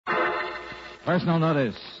Personal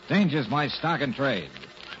notice. Danger's my stock and trade.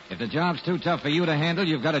 If the job's too tough for you to handle,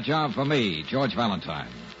 you've got a job for me, George Valentine.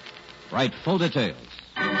 Write full details.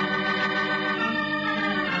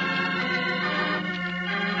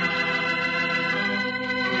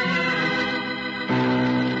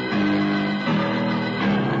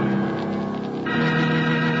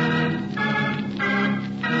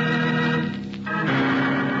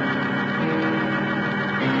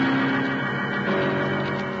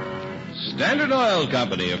 Standard Oil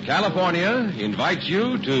Company of California invites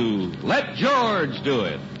you to Let George Do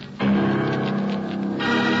It.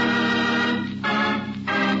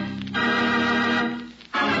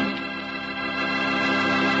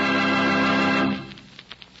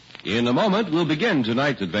 In a moment, we'll begin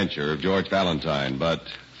tonight's adventure of George Valentine. But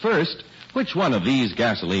first, which one of these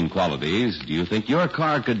gasoline qualities do you think your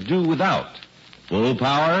car could do without? Full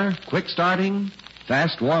power, quick starting,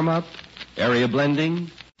 fast warm-up, area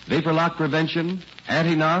blending, vapor lock prevention,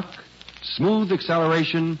 anti-knock, smooth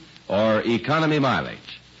acceleration, or economy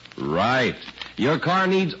mileage? Right. Your car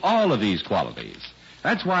needs all of these qualities.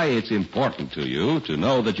 That's why it's important to you to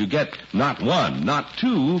know that you get not one, not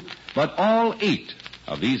two, but all 8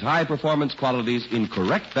 of these high-performance qualities in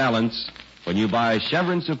correct balance when you buy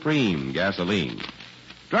Chevron Supreme gasoline.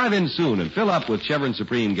 Drive in soon and fill up with Chevron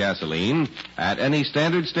Supreme gasoline at any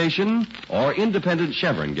standard station or independent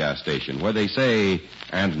Chevron gas station where they say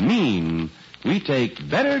and mean we take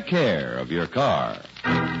better care of your car.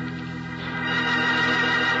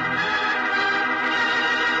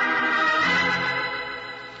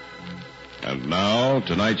 And now,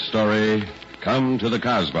 tonight's story, Come to the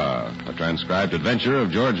Casbah, a transcribed adventure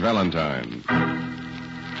of George Valentine.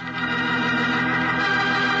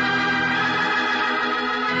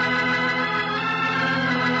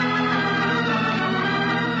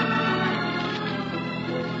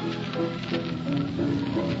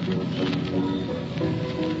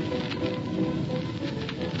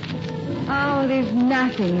 Oh, there's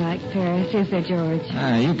nothing like Paris, is there, George?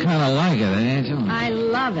 You kind of like it, Angel. I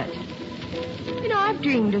love it. You know, I've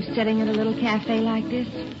dreamed of sitting at a little cafe like this,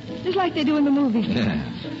 just like they do in the movies. Yeah.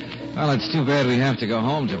 Well, it's too bad we have to go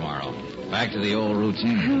home tomorrow. Back to the old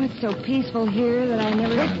routine. Oh, it's so peaceful here that I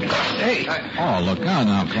never... Hey! Oh, look out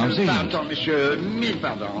now, Clumsy. Pardon, monsieur. Mille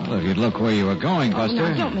pardons. Well, if you'd look where you were going, Oh, Buster.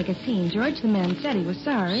 now, don't make a scene, George. The man said he was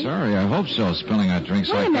sorry. Sorry, I hope so, spilling our drinks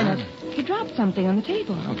Wait like a minute. that. He dropped something on the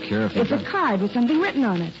table. I don't care if It's a card with something written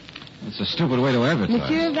on it. It's a stupid way to advertise.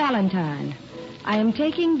 Monsieur Valentine, I am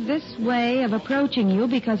taking this way of approaching you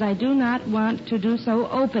because I do not want to do so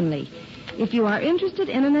openly. If you are interested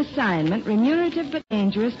in an assignment, remunerative but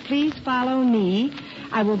dangerous, please follow me.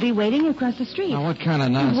 I will be waiting across the street. Now, what kind of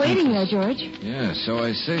nonsense? Waiting there, George. Yeah, so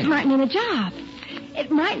I see. It might mean a job.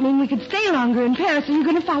 It might mean we could stay longer in Paris. Are you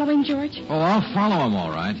going to follow him, George? Oh, I'll follow him,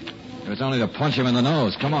 all right. If it's only to punch him in the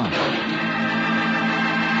nose. Come on.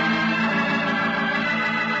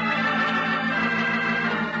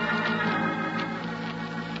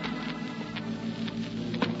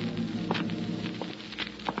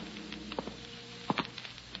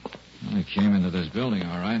 He came into this building,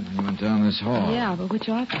 all right, and he went down this hall. Yeah, but which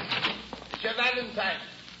office? Monsieur Valentine.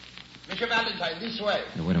 Monsieur Valentine, this way.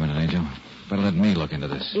 Hey, wait a minute, Angel. Better let me look into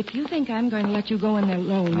this. If you think I'm going to let you go in there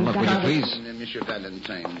alone, Now, you've look, got will to... you please? Monsieur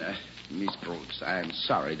Valentine, Miss Brooks, I am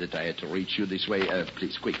sorry that I had to reach you this way.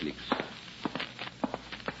 Please, quickly.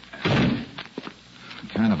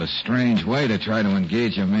 Kind of a strange way to try to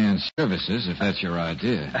engage a man's services, if that's your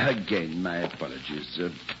idea. Again, my apologies.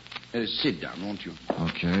 Sit down, won't you?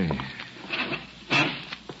 Okay.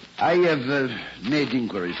 I have made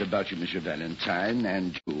inquiries about you, Monsieur Valentine,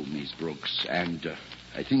 and you, Miss Brooks, and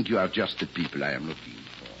I think you are just the people I am looking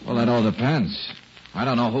for. Well, that all depends. I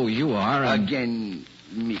don't know who you are, and... Again,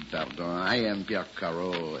 mille pardon. I am Pierre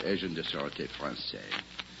Carreau, agent de sûreté français.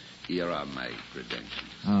 Here are my credentials.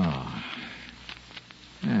 Oh.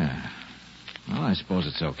 Yeah. Well, I suppose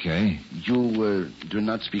it's okay. You do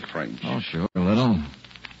not speak French. Oh, sure, a little.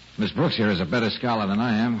 Miss Brooks here is a better scholar than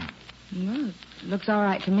I am. Well, it looks all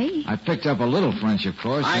right to me. I picked up a little French, of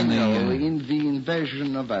course. I in know, the, in the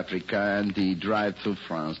invasion of Africa and the drive through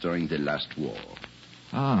France during the last war.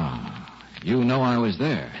 Ah, you know I was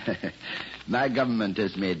there. My government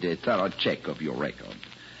has made a thorough check of your record.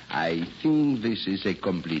 I think this is a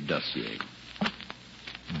complete dossier.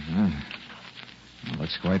 Uh-huh. Well,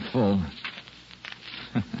 looks quite full.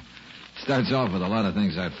 Starts off with a lot of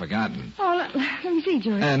things I've forgotten. Oh, let me see,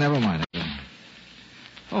 George. Never mind.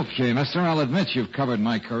 Okay, mister, I'll admit you've covered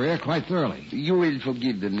my career quite thoroughly. You will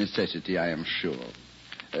forgive the necessity, I am sure.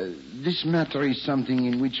 This matter is something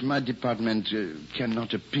in which my department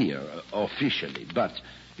cannot appear officially, but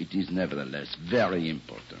it is nevertheless very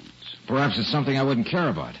important. Perhaps it's something I wouldn't care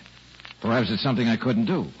about. Perhaps it's something I couldn't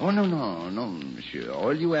do. Oh, no, monsieur.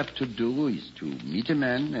 All you have to do is to meet a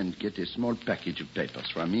man and get a small package of papers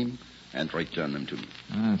from him and return them to me.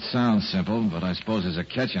 It sounds simple, but I suppose there's a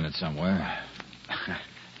catch in it somewhere.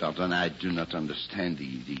 Pardon, I do not understand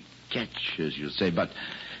the catch, as you say, but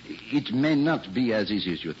it may not be as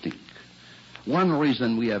easy as you think. One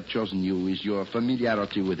reason we have chosen you is your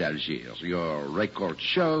familiarity with Algiers. Your record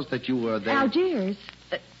shows that you were there. Algiers?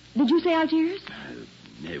 Did you say Algiers?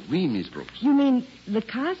 Oui, Miss Brooks. You mean the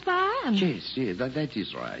Casbah? Yes, that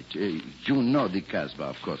is right. You know the Casbah,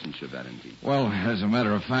 of course, Monsieur Valentine. Well, as a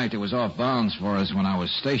matter of fact, it was off bounds for us when I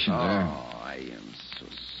was stationed there. Oh, I am so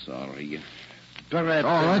sorry. Perhaps...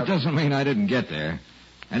 Oh, that doesn't mean I didn't get there.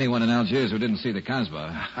 Anyone in Algiers who didn't see the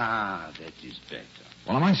Casbah. Ah, that is better.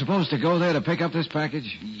 Well, am I supposed to go there to pick up this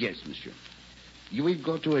package? Yes, monsieur. You will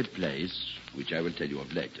go to a place, which I will tell you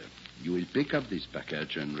of later. You will pick up this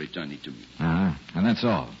package and return it to me. And that's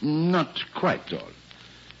all? Not quite all.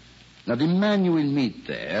 Now, the man you will meet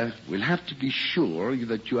there will have to be sure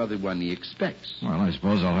that you are the one he expects. Well, I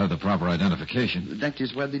suppose I'll have the proper identification. That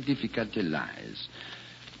is where the difficulty lies.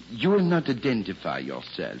 You will not identify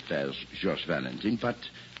yourself as George Valentine, but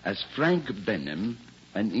as Frank Benham,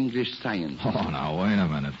 an English scientist. Oh, now, wait a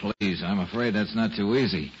minute, please. I'm afraid that's not too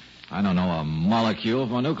easy. I don't know a molecule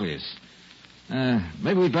from a nucleus.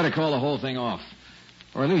 Maybe we'd better call the whole thing off.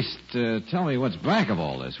 Or at least tell me what's back of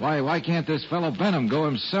all this. Why can't this fellow Benham go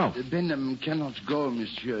himself? Benham cannot go,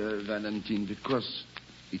 Monsieur Valentine, because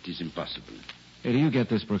it is impossible. Hey, do you get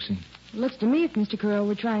this, Brooksy? Looks to me if Mr. Carroll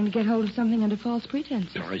were trying to get hold of something under false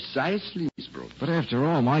pretenses. Precisely, Miss Brooks. But after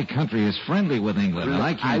all, my country is friendly with England, and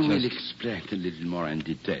I can't will explain a little more in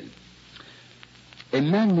detail. A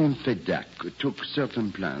man named Fedak took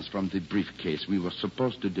certain plans from the briefcase we were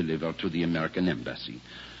supposed to deliver to the American embassy.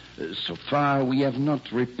 So far, we have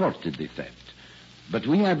not reported the theft. But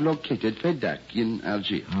we have located Fedak in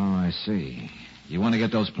Algiers. Oh, I see. You want to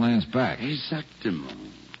get those plans back? Exactement.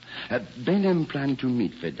 Benham planned to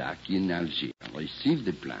meet Fedak in Algiers, receive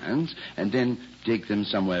the plans, and then take them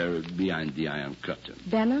somewhere behind the Iron Curtain.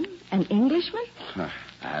 Benham? An Englishman?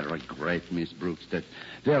 I regret, Miss Brooks, that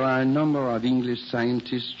there are a number of English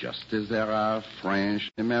scientists, just as there are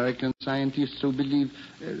French, American scientists who believe,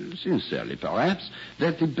 sincerely perhaps,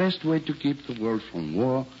 that the best way to keep the world from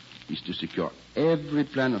war is to secure every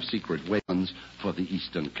plan of secret weapons for the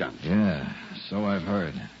Eastern countries. Yeah, so I've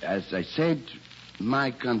heard. As I said,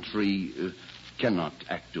 my country cannot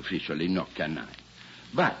act officially, nor can I.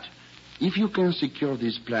 But if you can secure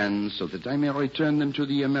these plans so that I may return them to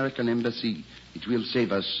the American embassy, it will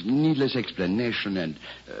save us needless explanation and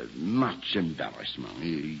much embarrassment.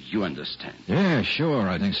 You understand? Yeah, sure,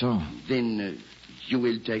 I think so. Then you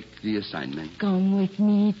will take the assignment. Come with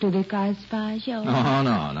me to the Casbah, George.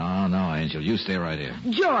 No, Angel. You stay right here.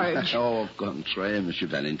 George! Au contraire, Monsieur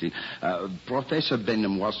Valentine. Professor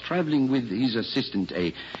Benham was traveling with his assistant,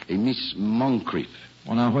 a Miss Moncrief.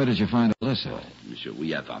 Well, now, where did you find Alyssa? Oh, monsieur, we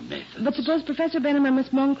have our methods. But suppose Professor Benham and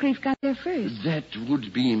Miss Moncrief got there first. That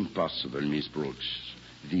would be impossible, Miss Brooks.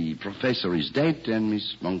 The professor is dead and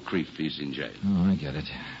Miss Moncrief is in jail. Oh, I get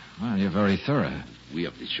it. Well, you're very thorough. We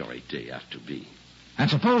of the Charité have to be. And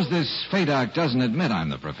suppose this Fedak doesn't admit I'm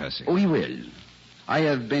the professor. We will. I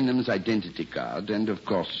have Benham's identity card, and of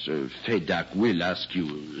course, Fedak will ask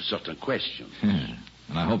you certain questions. Yeah.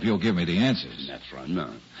 And I hope you'll give me the answers. Naturally.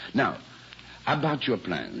 Now, about your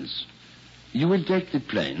plans. You will take the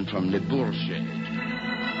plane from Le Bourget.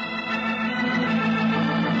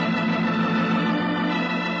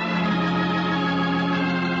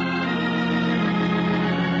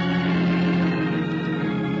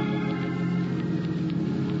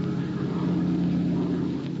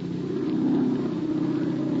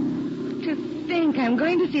 To think I'm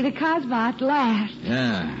going to see the Casbah at last.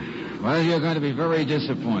 Yeah. Well, you're going to be very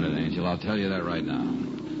disappointed, Angel. I'll tell you that right now.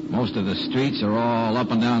 Most of the streets are all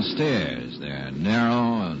up and down stairs. They're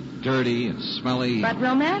narrow and dirty and smelly. But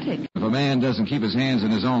romantic. If a man doesn't keep his hands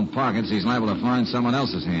in his own pockets, he's liable to find someone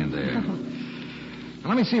else's hand there. Now,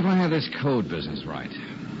 let me see if I have this code business right.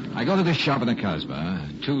 I go to this shop in the Casbah,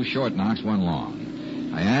 2 short knocks, 1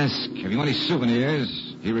 long. I ask, have you any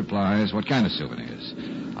souvenirs? He replies, what kind of souvenirs?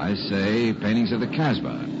 I say, paintings of the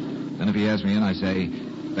Casbah. Then if he asks me in, I say,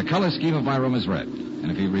 the color scheme of my room is red. And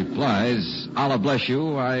if he replies, Allah bless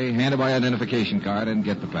you, I hand him my identification card and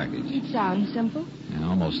get the package. It sounds simple. Yeah,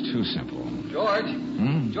 almost too simple. George?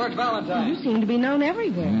 George Valentine. You seem to be known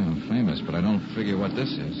everywhere. Yeah, I'm famous, but I don't figure what this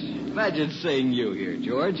is. Imagine seeing you here,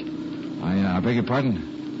 George. I beg your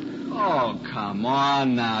pardon? Oh, come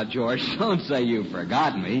on now, George. Don't say you've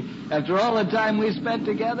forgotten me. After all the time we spent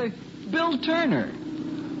together, Bill Turner.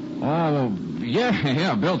 Oh,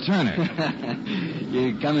 yeah, Bill Turner.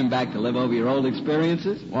 You coming back to live over your old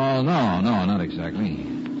experiences? Well, no, not exactly.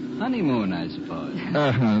 Honeymoon, I suppose.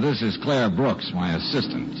 This is Claire Brooks, my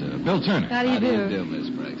assistant. Bill Turner. How do you do? Miss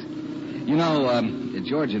Brooks? You know,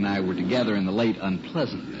 George and I were together in the late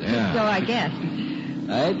Unpleasant. Yeah. So I guess.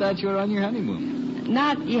 I thought you were on your honeymoon.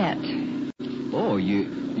 Not yet. Oh, you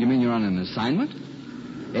mean you're on an assignment?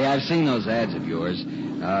 Hey, I've seen those ads of yours.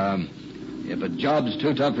 If a job's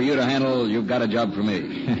too tough for you to handle, you've got a job for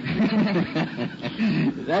me.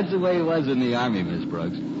 That's the way it was in the Army, Miss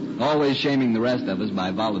Brooks. Always shaming the rest of us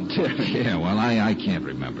by volunteering. Yeah, well, I can't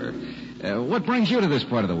remember. What brings you to this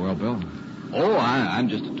part of the world, Bill? Oh, I'm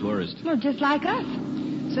just a tourist. Well, just like us.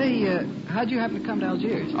 Say, how'd you happen to come to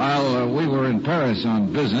Algiers? Well, we were in Paris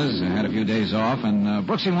on business. I had a few days off, and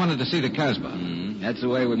Brooksy wanted to see the Casbah. That's the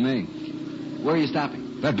way with me. Where are you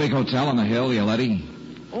stopping? That big hotel on the hill, the Aletti.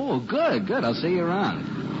 Oh, good. I'll see you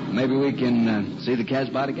around. Maybe we can see the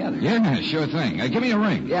Casbah together. Yeah, sure thing. Give me a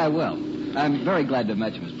ring. Yeah, I will. I'm very glad to have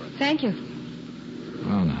met you, Miss Brooks. Thank you.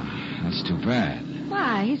 Oh, no, that's too bad.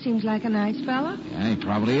 Why? He seems like a nice fellow. Yeah, he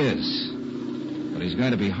probably is. But he's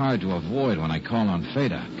going to be hard to avoid when I call on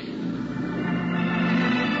Fadak.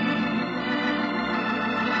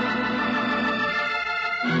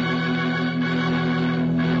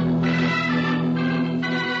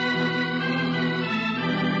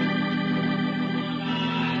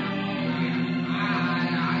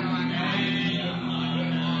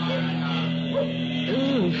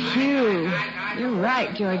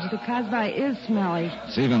 Right, George. The Casbah is smelly.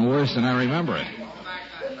 It's even worse than I remember it.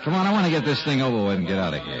 Come on, I want to get this thing over with and get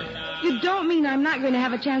out of here. You don't mean I'm not going to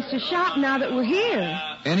have a chance to shop now that we're here?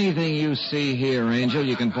 Anything you see here, Angel,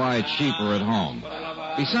 you can buy cheaper at home.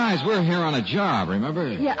 Besides, we're here on a job,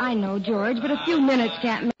 remember? Yeah, I know, George, but a few minutes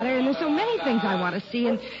can't matter, and there's so many things I want to see,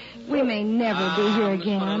 and we may never be here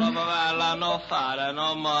again. Oh,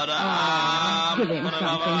 give him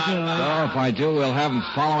something, George. So if I do, we'll have him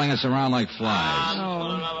following us around like flies. Oh.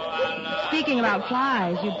 Speaking about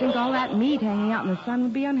flies, you'd think all that meat hanging out in the sun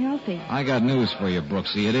would be unhealthy. I got news for you,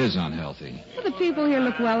 Brooksy. It is unhealthy. Well, the people here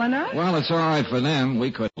look well enough. Well, it's all right for them. We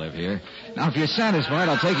could live here. Now, if you're satisfied,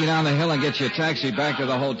 I'll take you down the hill and get you a taxi back to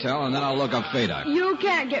the hotel, and then I'll look up Fadak. You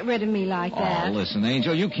can't get rid of me like that. Oh, listen,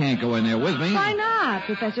 Angel, you can't go in there with me. Why not?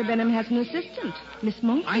 Professor Benham has an assistant, Miss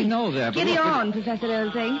Monkey. I know that, but Get look, on, Professor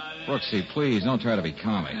Elzing. Brooksy, please, don't try to be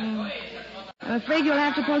comic. I'm afraid you'll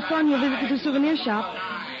have to postpone your visit to the souvenir shop.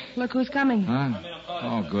 Look who's coming. Huh?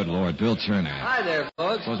 Oh, good Lord, Bill Turner. Hi there,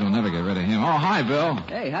 folks. Suppose we'll never get rid of him. Oh, hi, Bill.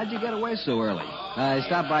 Hey, how'd you get away so early? I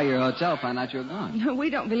stopped by your hotel, found out you were gone. We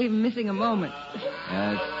don't believe in missing a moment. It's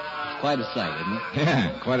quite a sight, isn't it?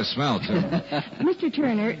 Yeah, quite a smell, too. Mr.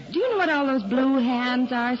 Turner, do you know what all those blue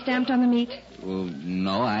hands are stamped on the meat? Well,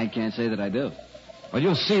 no, I can't say that I do. Well,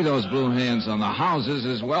 you'll see those blue hands on the houses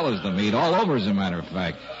as well as the meat, all over, as a matter of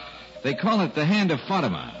fact. They call it the Hand of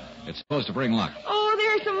Fatima. It's supposed to bring luck. Oh,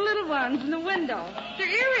 there are some little ones in the window. They're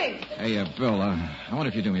earrings. Hey, Bill, I wonder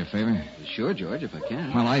if you'd do me a favor. Sure, George, if I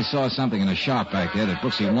can. Well, I saw something in a shop back there that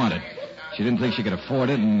Brooksy wanted. She didn't think she could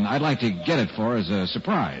afford it, and I'd like to get it for her as a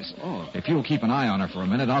surprise. Oh. If you'll keep an eye on her for a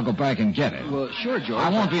minute, I'll go back and get it. Well, sure, George. I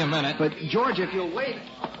won't be a minute. But, George, if you'll wait...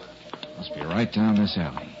 Must be right down this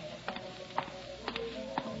alley.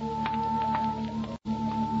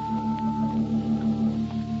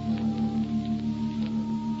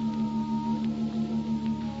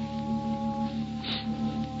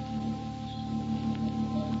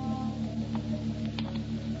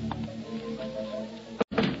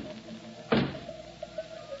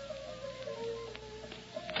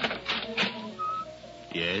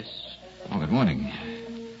 Yes? Oh, good morning.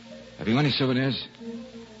 Have you any souvenirs?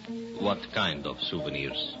 What kind of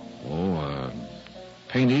souvenirs? Oh,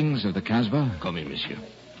 paintings of the Casbah? Come in, monsieur.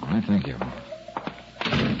 All right, thank you.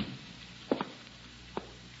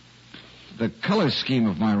 The color scheme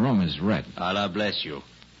of my room is red. Allah bless you.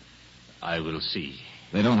 I will see.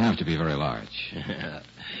 They don't have to be very large.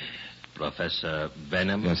 Professor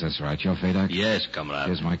Benham? Yes, that's right. You're Fadak? Yes, comrade.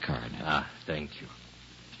 Here's my card. Ah, thank you.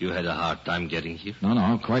 You had a hard time getting here?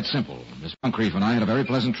 No, quite simple. Miss Moncrief and I had a very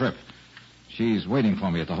pleasant trip. She's waiting for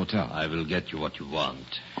me at the hotel. I will get you what you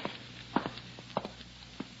want.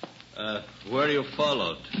 Were you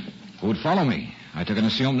followed? Who'd follow me? I took an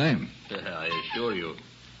assumed name. I assure you,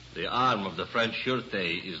 the arm of the French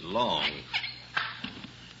Sûreté is long.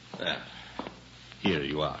 Here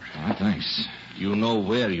you are. All right, thanks. You know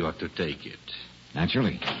where you are to take it.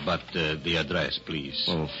 Naturally. But the address, please.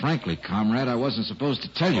 Well, frankly, comrade, I wasn't supposed to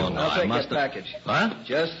tell you. Oh, no. I'll take I must this package. What?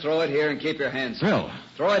 Just throw it here and keep your hands. Bill.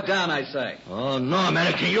 Throw it down, I say. Oh, no,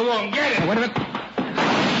 American, you won't get it. Wait a minute.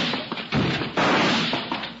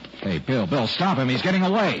 Hey, Bill, stop him. He's getting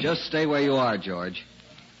away. Just stay where you are, George.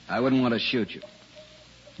 I wouldn't want to shoot you.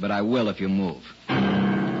 But I will if you move.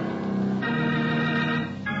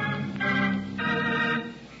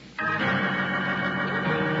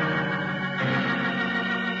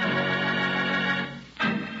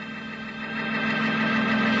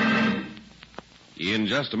 In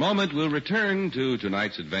just a moment, we'll return to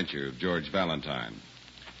tonight's adventure of George Valentine.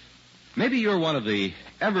 Maybe you're one of the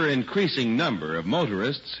ever-increasing number of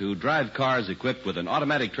motorists who drive cars equipped with an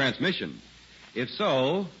automatic transmission. If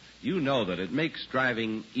so, you know that it makes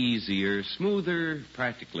driving easier, smoother,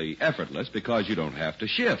 practically effortless because you don't have to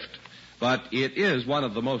shift. But it is one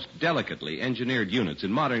of the most delicately engineered units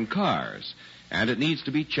in modern cars, and it needs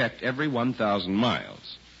to be checked every 1,000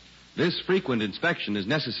 miles. This frequent inspection is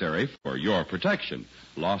necessary for your protection.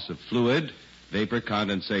 Loss of fluid, vapor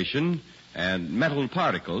condensation, and metal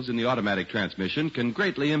particles in the automatic transmission can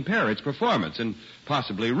greatly impair its performance and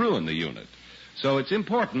possibly ruin the unit. So it's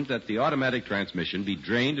important that the automatic transmission be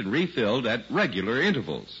drained and refilled at regular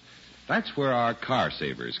intervals. That's where our car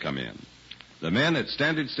savers come in. The men at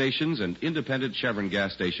standard stations and independent Chevron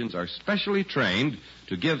gas stations are specially trained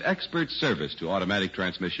to give expert service to automatic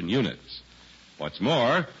transmission units. What's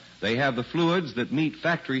more, they have the fluids that meet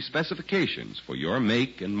factory specifications for your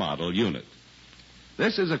make and model unit.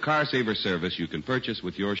 This is a car saver service you can purchase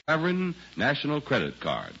with your Chevron National Credit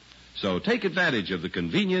Card. So take advantage of the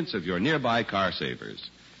convenience of your nearby car savers.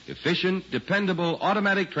 Efficient, dependable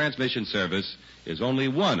automatic transmission service is only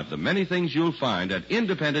one of the many things you'll find at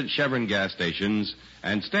independent Chevron gas stations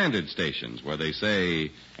and standard stations where they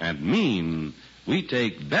say and mean, we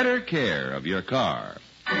take better care of your car.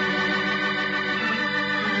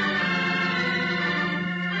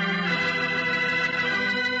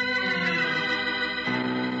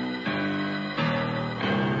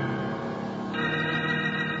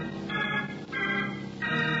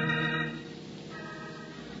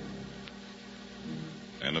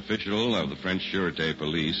 An official of the French Sûreté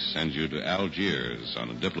police sends you to Algiers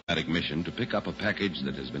on a diplomatic mission to pick up a package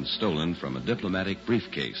that has been stolen from a diplomatic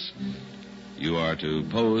briefcase. You are to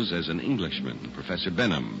pose as an Englishman, Professor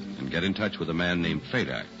Benham, and get in touch with a man named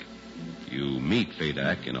Fadak. You meet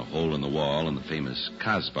Fadak in a hole in the wall in the famous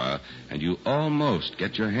Casbah, and you almost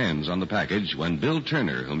get your hands on the package when Bill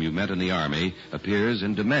Turner, whom you met in the Army, appears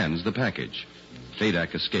and demands the package.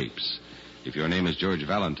 Fadak escapes. If your name is George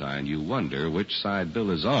Valentine, you wonder which side Bill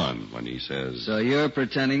is on when he says... So you're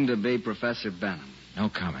pretending to be Professor Benham? No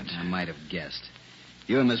comment. I might have guessed.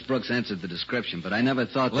 You and Miss Brooks answered the description, but I never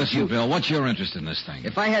thought that Listen, Bill, what's your interest in this thing?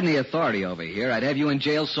 If I had any authority over here, I'd have you in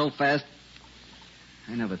jail so fast...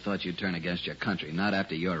 I never thought you'd turn against your country, not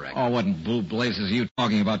after your record. Oh, what in blue blazes are you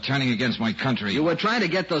talking about, turning against my country? You were trying to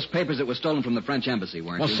get those papers that were stolen from the French embassy,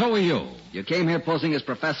 weren't you? Well, so were you. You came here posing as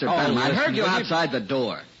Professor Oh, Benham. I listen, heard you will you- outside the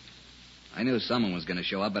door. I knew someone was going to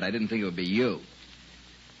show up, but I didn't think it would be you.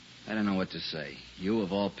 I don't know what to say. You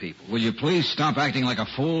of all people. Will you please stop acting like a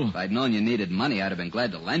fool? If I'd known you needed money, I'd have been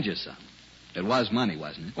glad to lend you some. It was money,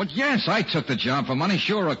 wasn't it? Well, yes, I took the job for money,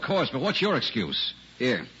 sure, of course, but what's your excuse?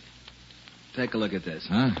 Here. Take a look at this.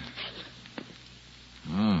 Huh?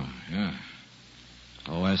 Oh, yeah.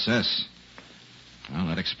 OSS. Well,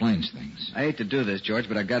 that explains things. I hate to do this, George,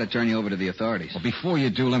 but I've got to turn you over to the authorities. Well, before you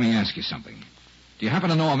do, let me ask you something. Do you happen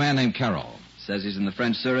to know a man named Carroll? Says he's in the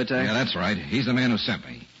French Sûreté? Yeah, that's right. He's the man who sent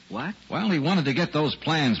me. What? Well, he wanted to get those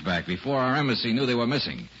plans back before our embassy knew they were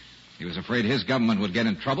missing. He was afraid his government would get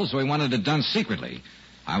in trouble, so he wanted it done secretly.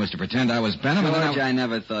 I was to pretend I was Benham, and George, then I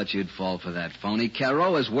never thought you'd fall for that phony.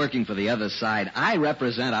 Carreau is working for the other side. I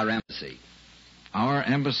represent our embassy. Our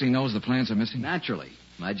embassy knows the plans are missing? Naturally.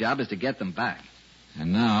 My job is to get them back.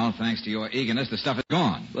 And now, thanks to your eagerness, the stuff is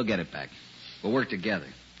gone. We'll get it back. We'll work together.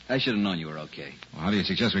 I should have known you were okay. Well, how do you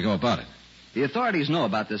suggest we go about it? The authorities know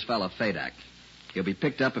about this fellow Fadak. He'll be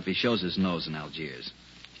picked up if he shows his nose in Algiers.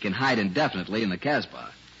 He can hide indefinitely in the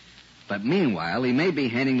Casbah. But meanwhile, he may be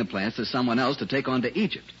handing the plans to someone else to take on to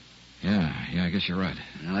Egypt. Yeah, I guess you're right.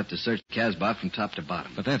 And I'll have to search the Casbah from top to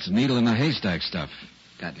bottom. But that's needle in the haystack stuff.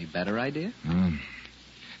 Got any better idea?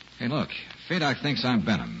 Hey, look, Fadak thinks I'm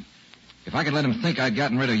Benham. If I could let him think I'd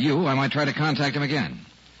gotten rid of you, I might try to contact him again.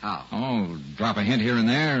 How? Oh, drop a hint here and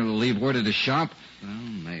there, leave word at his shop. Well,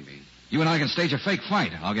 maybe. You and I can stage a fake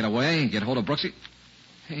fight. I'll get away, get hold of Brooksy.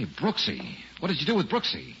 Hey, Brooksy. What did you do with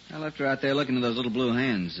Brooksy? I left her out there looking at those little blue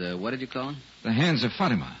hands. What did you call them? The hands of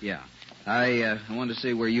Fatima. Yeah. I wanted to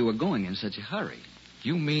see where you were going in such a hurry.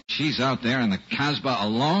 You mean she's out there in the Casbah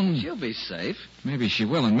alone? She'll be safe. Maybe she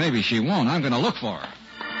will and maybe she won't. I'm going to look for her.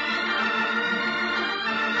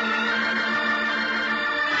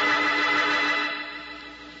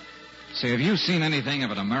 Say, have you seen anything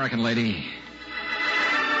of an American lady?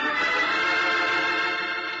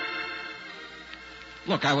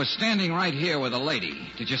 Look, I was standing right here with a lady.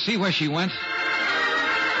 Did you see where she went?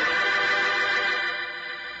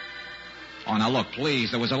 Oh, now look,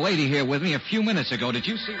 please. There was a lady here with me a few minutes ago. Did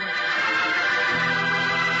you see where...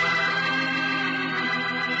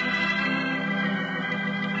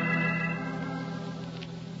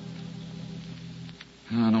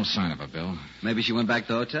 Oh, no sign of her, Bill. Maybe she went back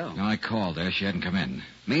to the hotel. No, I called her. She hadn't come in.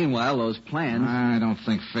 Meanwhile, those plans... I don't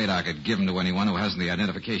think Fadak could give them to anyone who hasn't the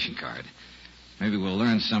identification card. Maybe we'll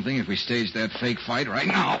learn something if we stage that fake fight right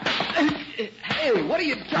now. Hey, what are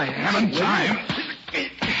you doing? I haven't time.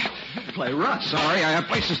 Play rough. Sorry, I have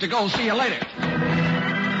places to go. See you later.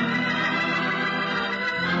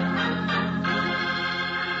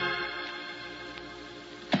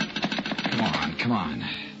 Come on.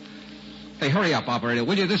 Hey, hurry up, operator,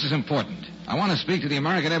 will you? This is important. I want to speak to the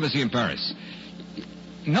American Embassy in Paris.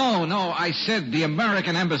 No, I said the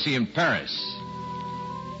American Embassy in Paris.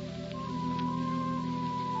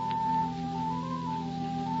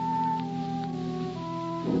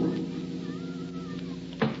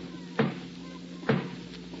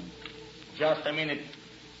 Just a minute.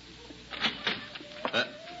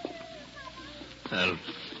 Well,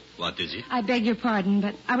 what is it? I beg your pardon,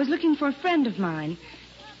 but I was looking for a friend of mine,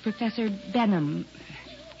 Professor Benham.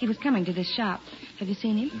 He was coming to this shop. Have you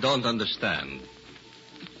seen him? Don't understand.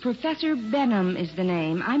 Professor Benham is the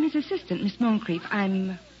name. I'm his assistant, Miss Moncrief.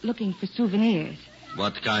 I'm looking for souvenirs.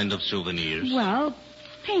 What kind of souvenirs? Well,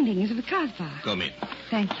 paintings of the Casbah. Come in.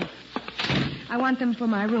 Thank you. I want them for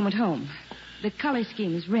my room at home. The color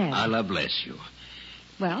scheme is red. Allah bless you.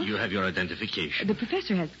 Well? You have your identification. The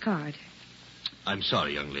professor has the card. I'm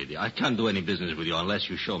sorry, young lady. I can't do any business with you unless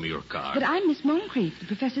you show me your card. But I'm Miss Moncrief, the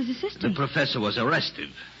professor's assistant. The professor was arrested,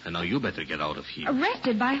 and now you better get out of here.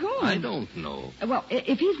 Arrested by whom? I don't know. Well,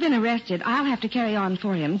 if he's been arrested, I'll have to carry on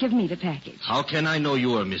for him. Give me the package. How can I know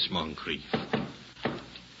you are Miss Moncrief?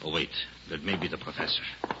 Oh, wait. That may be the professor.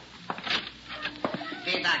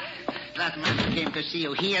 Hey, Doc. That man who came to see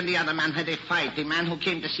you, he and the other man had a fight. The man who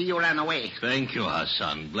came to see you ran away. Thank you,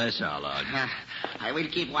 Hassan. Bless Allah. I will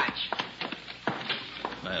keep watch.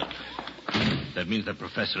 Well, that means the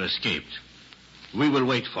professor escaped. We will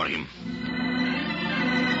wait for him.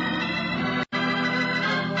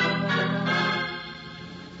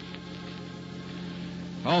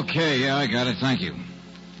 Okay, yeah, I got it. Thank you.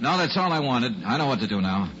 No, that's all I wanted. I know what to do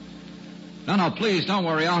now. No, please, don't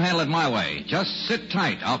worry. I'll handle it my way. Just sit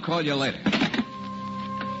tight. I'll call you later.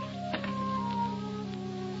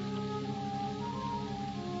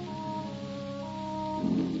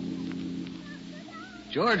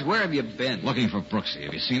 George, where have you been? Looking for Brooksy.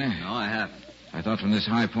 Have you seen her? No, I haven't. I thought from this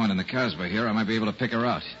high point in the Casbah here, I might be able to pick her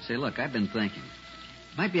out. Say, look, I've been thinking.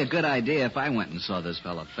 Might be a good idea if I went and saw this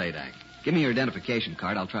fella Fadak. Give me your identification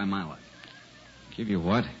card. I'll try my luck. Give you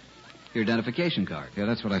what? Your identification card. Yeah,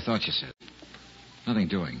 that's what I thought you said. Nothing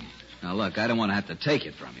doing. Now, look, I don't want to have to take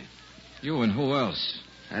it from you. You and who else?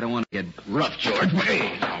 I don't want to get rough, George.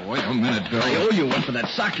 Hey, now, wait a minute, Bill. I owe you one for that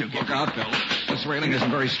sock you gave. Look out, Bill. This railing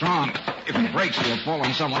isn't very strong. If it breaks, we'll fall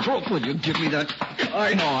on someone's roof. Will you give me that?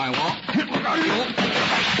 I know I won't. Look out, Bill.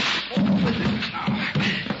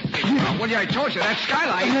 Now, will you? I told you, that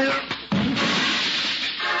skylight.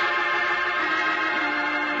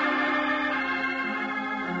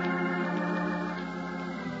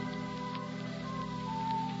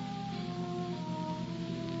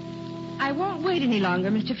 I won't wait any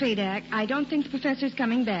longer, Mr. Fadak. I don't think the professor's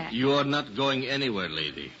coming back. You are not going anywhere,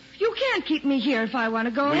 lady. You can't keep me here if I want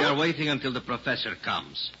to go. We are waiting until the professor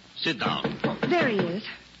comes. Sit down. There he is.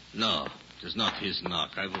 No, it is not his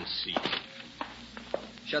knock. I will see.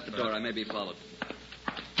 Shut the door. I may be followed.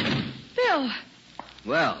 Bill,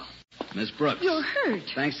 Well, Miss Brooks. you're hurt.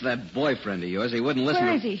 Thanks to that boyfriend of yours, he wouldn't listen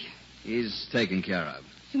Where to... is he? He's taken care of.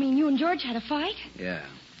 You mean you and George had a fight? Yeah.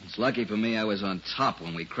 It's lucky for me I was on top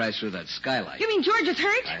when we crashed through that skylight. You mean George is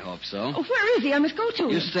hurt? I hope so. Oh, where is he? I must go to him.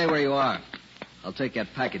 You stay where you are. I'll take that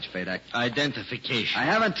package, Fadak. Identification. I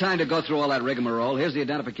haven't time to go through all that rigmarole. Here's the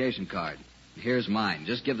identification card. Here's mine.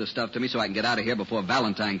 Just give the stuff to me so I can get out of here before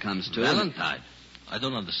Valentine comes, too. Valentine? I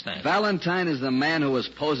don't understand. Valentine is the man who was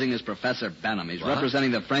posing as Professor Benham. He's What? representing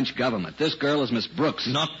the French government. This girl is Miss Brooks.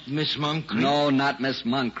 Not Miss Moncrief? No, not Miss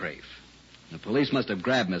Moncrief. The police must have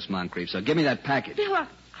grabbed Miss Moncrief, so give me that package. Bill,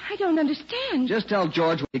 I don't understand. Just tell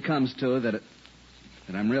George when he comes to that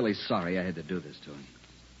I'm really sorry I had to do this to him.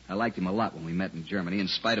 I liked him a lot when we met in Germany, in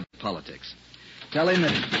spite of politics. Tell him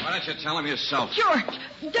that... Why don't you tell him yourself? George,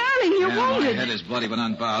 darling, you're My wounded. head is bloody but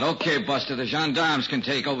unbowed. Okay, Buster, the gendarmes can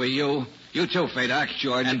take over you. You too, Fadak.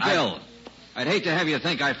 George, And I- Bill. I'd hate to have you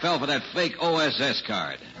think I fell for that fake OSS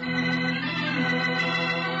card.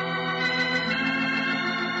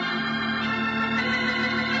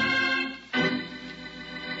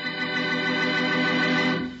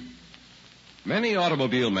 Many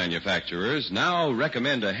automobile manufacturers now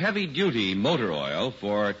recommend a heavy-duty motor oil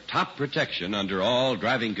for top protection under all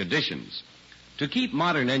driving conditions. To keep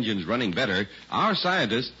modern engines running better, our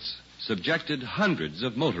scientists subjected hundreds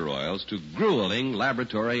of motor oils to grueling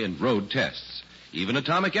laboratory and road tests. Even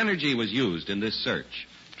atomic energy was used in this search.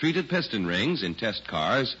 Treated piston rings in test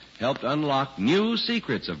cars helped unlock new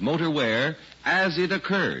secrets of motor wear as it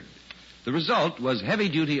occurred. The result was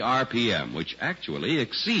heavy-duty RPM, which actually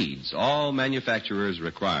exceeds all manufacturers'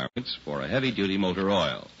 requirements for a heavy-duty motor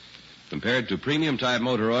oil. Compared to premium-type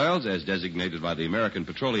motor oils, as designated by the American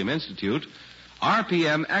Petroleum Institute,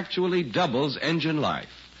 RPM actually doubles engine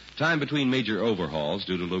life, time between major overhauls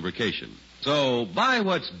due to lubrication. So buy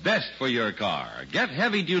what's best for your car. Get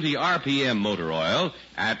heavy-duty RPM motor oil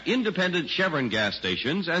at independent Chevron gas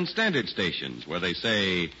stations and standard stations, where they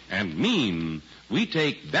say and mean, we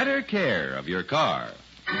take better care of your car.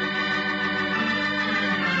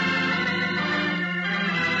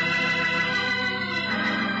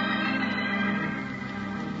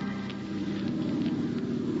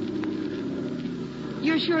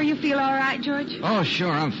 You're sure you feel all right, George? Oh,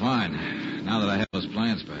 sure, I'm fine. Now that I have those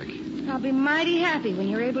plans back. I'll be mighty happy when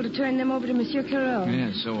you're able to turn them over to Monsieur Carreau.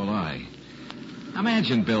 Yeah, so will I.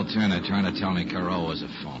 Imagine Bill Turner trying to tell me Carreau was a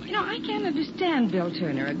phony. You know, I can't understand Bill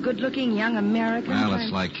Turner, a good-looking young American. Well,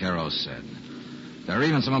 it's like Carreau said. There are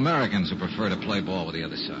even some Americans who prefer to play ball with the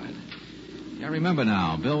other side. I remember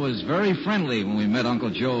now, Bill was very friendly when we met Uncle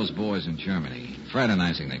Joe's boys in Germany.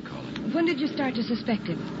 Fraternizing, they call it. When did you start to suspect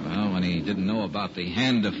him? Well, when he didn't know about the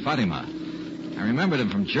Hand of Fatima. I remembered him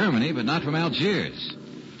from Germany, but not from Algiers.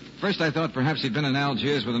 First, I thought perhaps he'd been in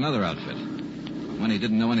Algiers with another outfit. But when he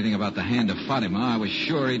didn't know anything about the Hand of Fatima, I was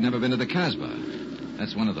sure he'd never been to the Casbah.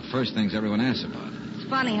 That's one of the first things everyone asks about. It's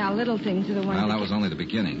funny how little things are the ones... Well, that was only the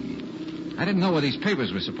beginning. I didn't know where these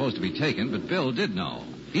papers were supposed to be taken, but Bill did know.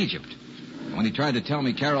 Egypt. And when he tried to tell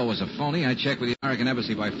me Carroll was a phony, I checked with the American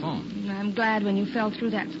Embassy by phone. I'm glad when you fell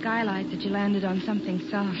through that skylight that you landed on something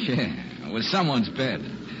soft. Yeah, it was someone's bed.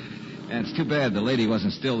 And it's too bad the lady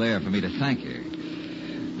wasn't still there for me to thank her.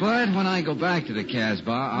 But when I go back to the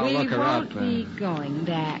Casbah, I'll look her up. We won't be going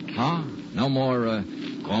back. Huh? No more,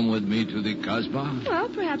 come with me to the Casbah? Well,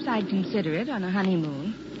 perhaps I'd consider it on a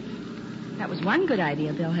honeymoon. That was one good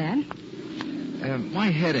idea Bill had. My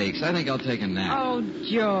head aches. I think I'll take a nap. Oh,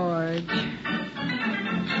 George.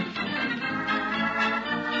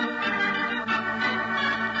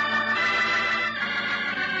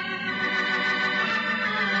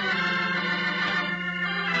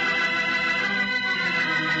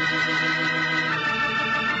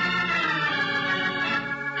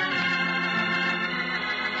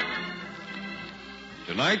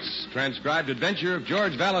 Tonight's transcribed adventure of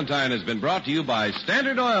George Valentine has been brought to you by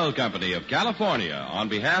Standard Oil Company of California on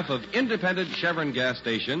behalf of independent Chevron gas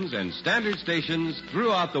stations and standard stations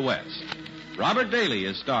throughout the West. Robert Daly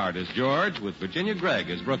is starred as George with Virginia Gregg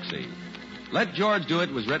as Brooksy. Let George Do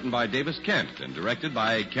It was written by Davis Kent and directed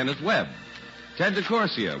by Kenneth Webb. Ted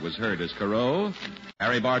DeCorsia was heard as Carreau,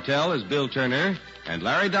 Harry Bartell as Bill Turner, and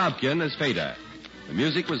Larry Dobkin as Fadak. The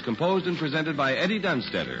music was composed and presented by Eddie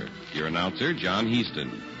Dunstetter. Your announcer, John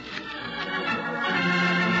Heaston.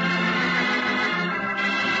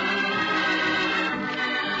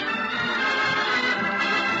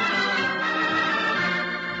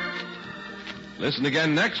 Listen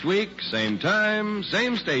again next week, same time,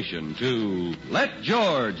 same station, to Let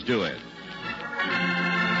George Do It.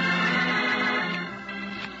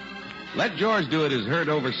 Let George Do It is heard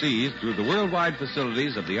overseas through the worldwide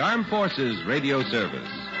facilities of the Armed Forces Radio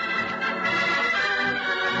Service.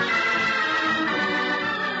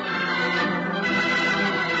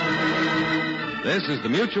 This is the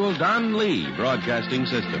Mutual Don Lee Broadcasting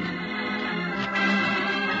System.